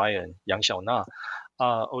Yang Ryan, Yang Xiaona.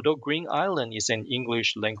 Although Green Island is an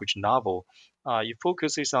English language novel, it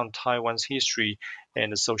focuses on Taiwan's history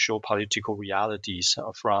and the social political realities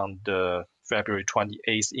from the February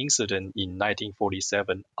 28th incident in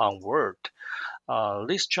 1947 onward.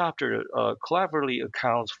 This chapter cleverly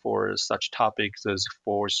accounts for such topics as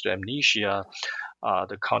forced amnesia,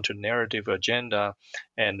 the counter-narrative agenda,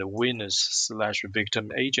 and the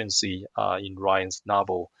witness/victim agency in Ryan's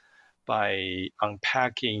novel. By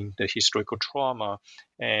unpacking the historical trauma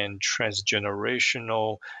and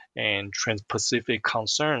transgenerational and trans-Pacific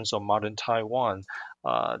concerns of modern Taiwan,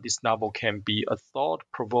 this novel can be a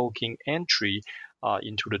thought-provoking entry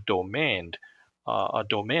into the domain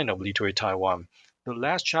of literary Taiwan. The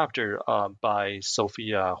last chapter by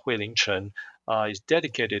Sophia Huiling Chen is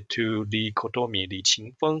dedicated to Li Kotomi Li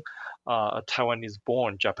Qingfeng, a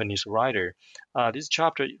Taiwanese-born Japanese writer. This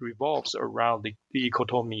chapter revolves around the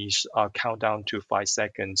Kotomi's countdown to 5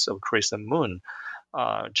 seconds of crescent moon.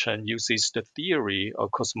 Chen uses the theory of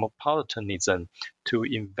cosmopolitanism to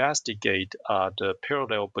investigate the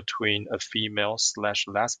parallel between a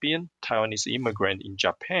female/lesbian Taiwanese immigrant in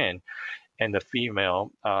Japan and a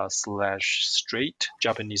female/straight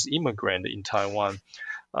Japanese immigrant in Taiwan.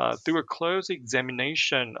 Through a close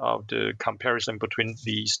examination of the comparison between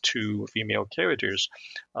these two female characters,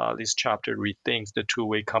 this chapter rethinks the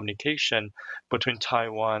two-way communication between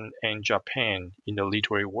Taiwan and Japan in the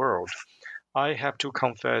literary world. I have to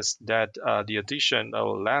confess that the addition of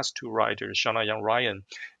the last two writers, Shauna Yang Ryan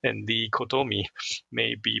and Lee Kotomi,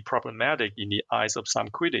 may be problematic in the eyes of some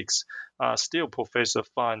critics. Still, Professor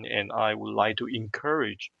Fan and I would like to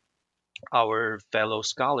encourage our fellow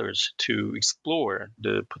scholars to explore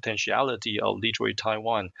the potentiality of literary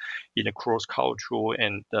Taiwan in a cross-cultural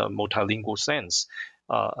and multilingual sense.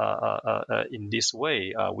 In this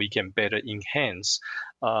way, we can better enhance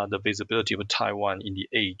the visibility of Taiwan in the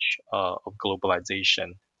age of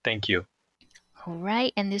globalization. Thank you. All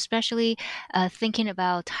right, and especially thinking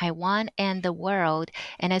about Taiwan and the world.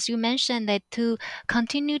 And as you mentioned, that to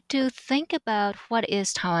continue to think about what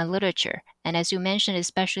is Taiwan literature. And as you mentioned,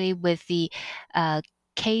 especially with the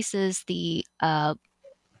cases the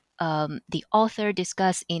author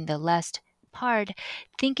discussed in the last part,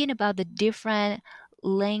 thinking about the different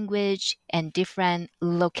language and different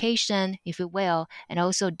location, if you will, and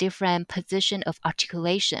also different position of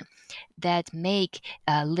articulation that make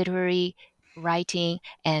literary writing.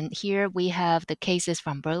 And here we have the cases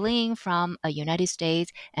from Berlin, from United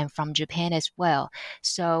States, and from Japan as well.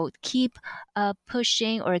 So keep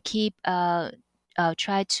pushing or keep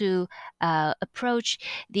try to approach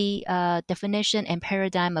the definition and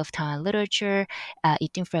paradigm of Taiwan literature in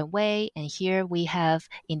different way. And here we have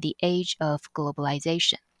in the age of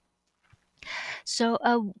globalization. So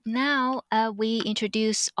now we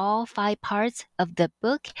introduce all 5 parts of the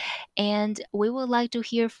book, and we would like to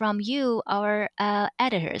hear from you, our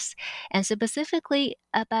editors, and specifically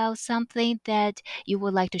about something that you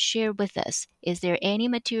would like to share with us. Is there any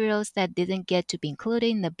materials that didn't get to be included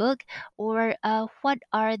in the book, or what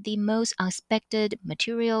are the most unexpected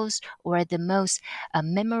materials or the most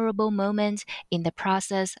memorable moments in the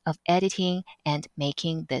process of editing and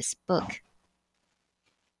making this book?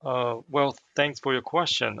 Well, thanks for your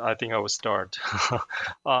question. I think I will start.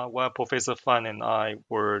 While Professor Fan and I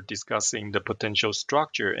were discussing the potential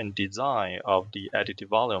structure and design of the edited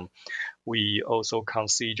volume, we also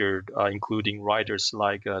considered including writers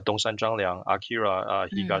like Dongshan Zhangliang, Akira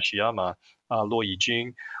Higashiyama, Luo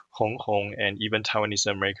Yijun, Hong Hong, and even Taiwanese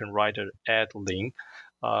American writer Ed Lin.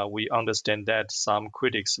 We understand that some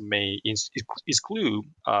critics may exclude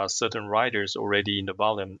certain writers already in the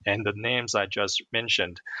volume and the names I just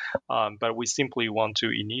mentioned, but we simply want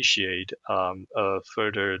to initiate a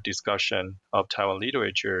further discussion of Taiwan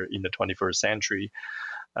literature in the 21st century.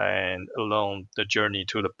 And along the journey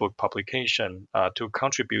to the book publication, two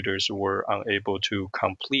contributors were unable to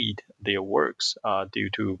complete their works due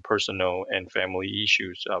to personal and family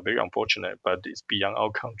issues. Very unfortunate, but it's beyond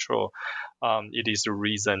our control. It is the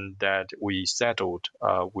reason that we settled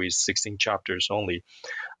with 16 chapters only.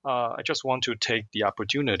 I just want to take the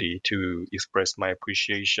opportunity to express my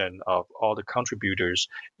appreciation of all the contributors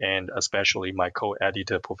and especially my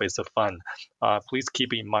co-editor, Professor Fan. Please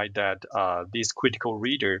keep in mind that this critical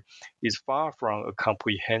reader is far from a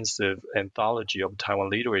comprehensive anthology of Taiwan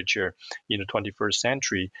literature in the 21st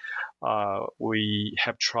century. We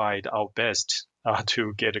have tried our best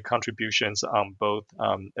to get contributions on both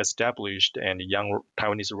established and young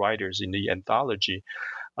Taiwanese writers in the anthology.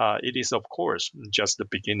 It is, of course, just the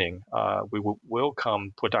beginning. We will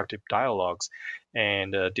welcome productive dialogues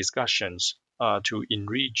and discussions to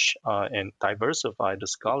enrich and diversify the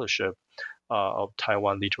scholarship of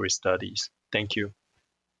Taiwan literary studies. Thank you.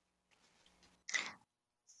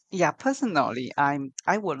 Yeah, personally,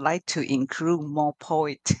 I would like to include more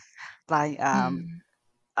poets like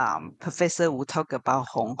Professor Wu talk about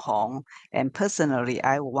Hong Hong, and personally,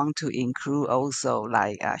 I want to include also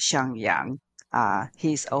like Xiang Yang.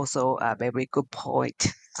 He's also a very good poet,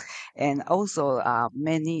 and also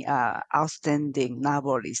many outstanding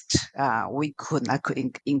novelists. I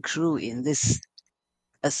could include in this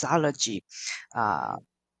anthology,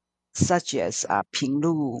 such as Ping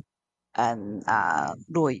Lu and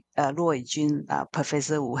Luo Yijun,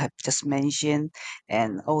 Professor Wu have just mentioned,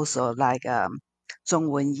 and also like Zhong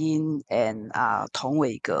Wenyin and Tong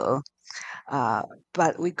Weige.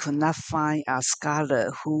 But we could not find a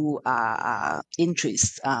scholar who are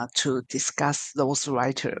interested to discuss those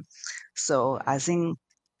writers. So I think,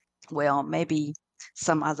 well, maybe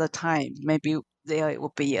some other time, maybe there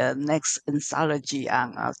will be a next anthology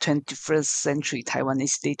on 21st century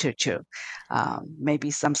Taiwanese literature.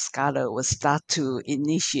 Maybe some scholar will start to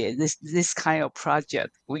initiate this kind of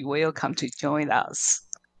project. We welcome to join us.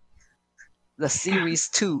 The series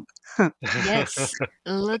 2. Yes,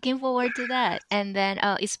 looking forward to that. And then,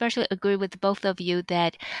 especially agree with both of you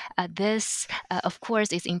that this, of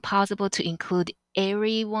course, is impossible to include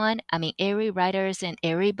everyone. I mean, every writers and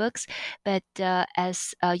every books. But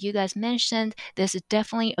as you guys mentioned, this is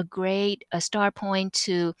definitely a great start point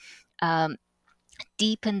to um,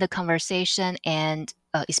 deepen the conversation and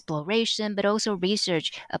exploration, but also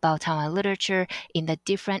research about Taiwan literature in the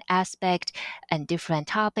different aspect and different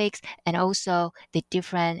topics, and also the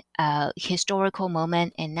different historical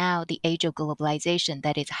moment, and now the age of globalization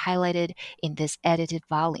that is highlighted in this edited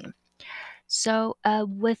volume. So,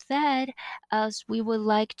 with that, we would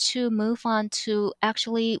like to move on to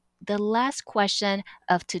actually the last question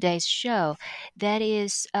of today's show. That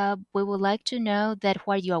is, we would like to know that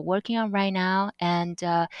what you are working on right now, and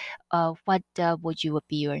what would you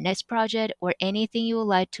be your next project, or anything you would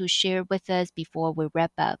like to share with us before we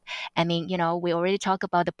wrap up. I mean, we already talked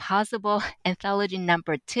about the possible anthology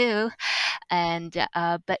number two, and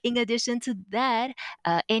but in addition to that,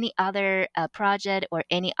 any other project or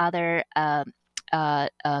any other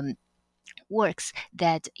works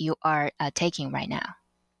that you are taking right now?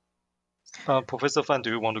 Professor Fan, do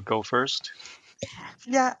you want to go first?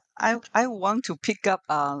 Yeah, I want to pick up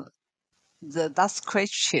the last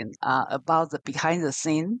question about the behind the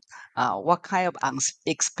scene. What kind of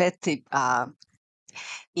unexpected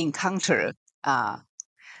encounter uh,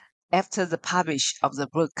 after the publish of the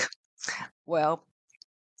book? Well,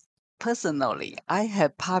 personally, I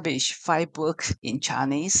have published 5 books in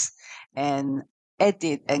Chinese and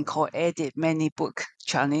edit and co-edit many books,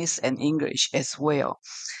 Chinese and English as well.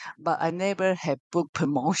 But I never had book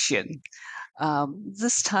promotion.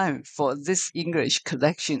 This time, for this English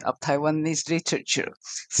collection of Taiwanese literature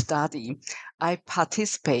study, I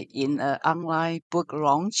participate in an online book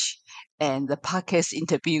launch and the podcast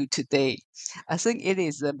interview today. I think it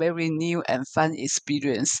is a very new and fun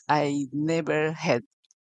experience I never had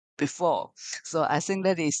before. So I think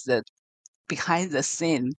that is the behind the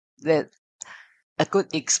scene that a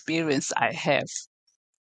good experience I have.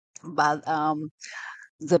 But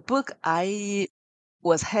the book I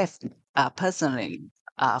was have personally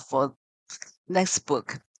for next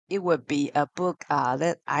book, it would be a book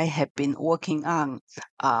that I have been working on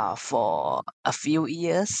for a few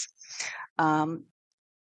years. Um,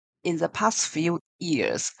 in the past few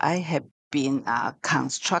years, I have been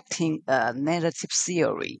constructing a narrative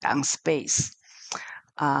theory on space.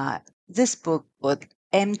 This book would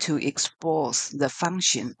aim to explore the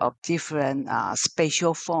function of different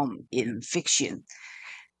spatial form in fiction.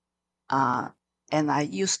 And I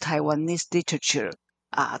use Taiwanese literature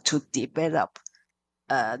to develop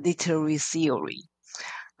a literary theory.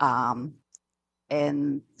 And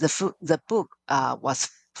the book was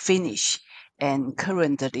finished and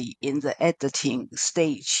currently in the editing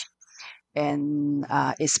stage, and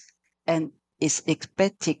is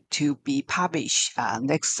expected to be published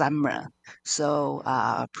next summer. So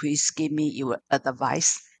please give me your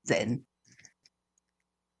advice then.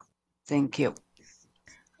 Thank you.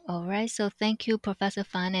 All right, so thank you, Professor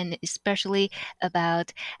Fan, and especially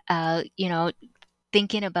about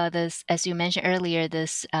thinking about this, as you mentioned earlier,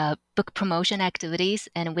 this book promotion activities.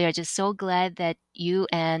 And we are just so glad that you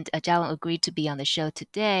and Jalon agreed to be on the show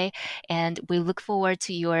today. And we look forward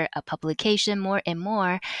to your publication more and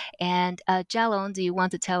more. And Jalon, do you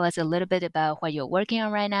want to tell us a little bit about what you're working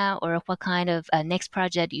on right now, or what kind of next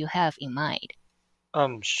project you have in mind?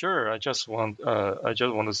 Sure. I just want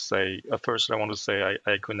to say, first, I want to say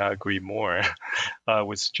I could not agree more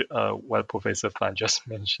with what Professor Fan just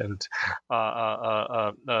mentioned.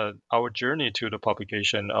 Our journey to the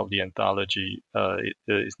publication of the anthology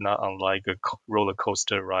is not unlike a roller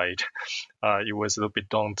coaster ride. It was a little bit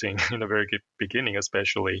daunting in the very beginning,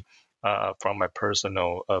 especially from my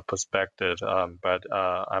personal perspective. But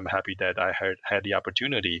I'm happy that I had the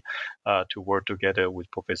opportunity to work together with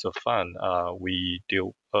Professor Fan. We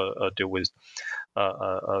deal with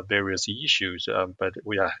various issues, but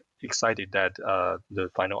we are excited that the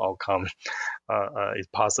final outcome is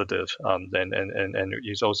positive. And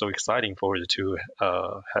it's also exciting for us to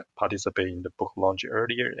participate in the book launch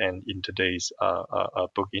earlier and in today's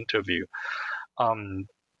book interview.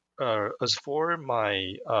 As for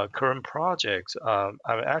my current project, I'm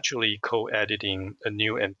actually co-editing a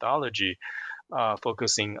new anthology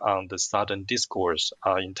focusing on the Southern discourse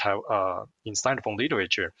in Sinophone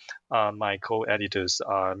literature. My co-editors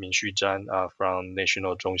are Ming-ju from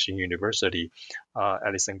National Zhongxin University,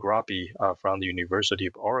 Alison Grappi from the University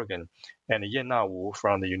of Oregon, and Yan-na Wu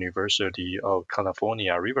from the University of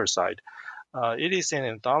California, Riverside. It is an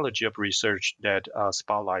anthology of research that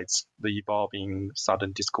spotlights the evolving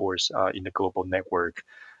Southern discourse in the global network.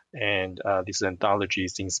 And this anthology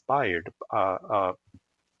is inspired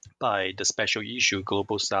by the special issue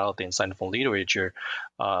Global South and Sinophone Literature,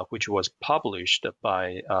 which was published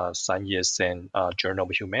by San Ye-sen Journal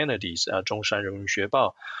of Humanities, 中山人文学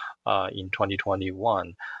报, in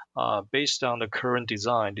 2021. Based on the current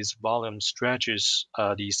design, this volume stretches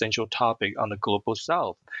the essential topic on the Global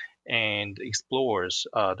South and explores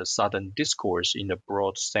the Southern discourse in a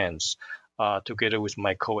broad sense. Together with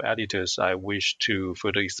my co-editors, I wish to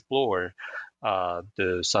further explore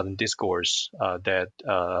the Southern Discourse that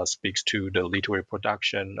speaks to the literary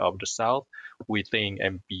production of the South within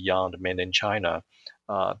and beyond mainland China.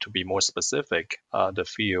 To be more specific, the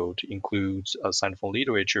field includes Sinophone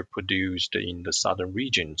literature produced in the southern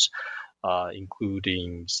regions,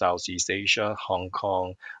 including Southeast Asia, Hong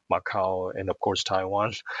Kong, Macau, and of course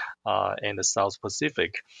Taiwan, and the South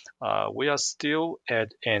Pacific. We are still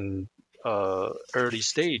at an early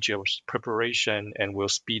stage of preparation and will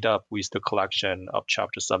speed up with the collection of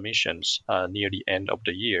chapter submissions near the end of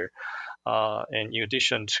the year. And in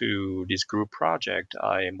addition to this group project,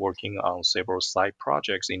 I am working on several side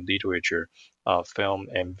projects in literature, film,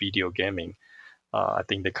 and video gaming. I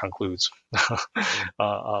think that concludes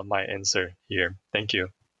my answer here. Thank you.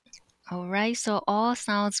 All right, so all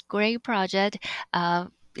sounds great project.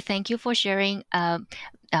 Thank you for sharing,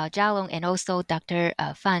 Jialong and also Dr.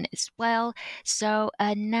 Fan as well. So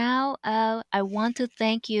now I want to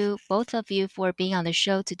thank you, both of you, for being on the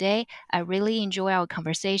show today. I really enjoy our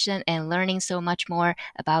conversation and learning so much more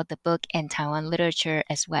about the book and Taiwan literature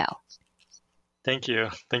as well. Thank you.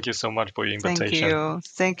 Thank you so much for your Thank invitation. you.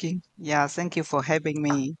 Thank you. Yeah, thank you for having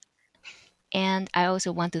me. And I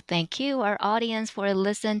also want to thank you, our audience, for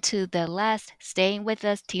listening to the last, staying with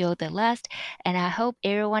us till the last. And I hope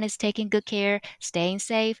everyone is taking good care, staying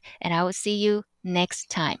safe, and I will see you next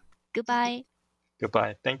time. Goodbye.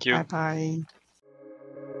 Goodbye. Thank you. Bye bye.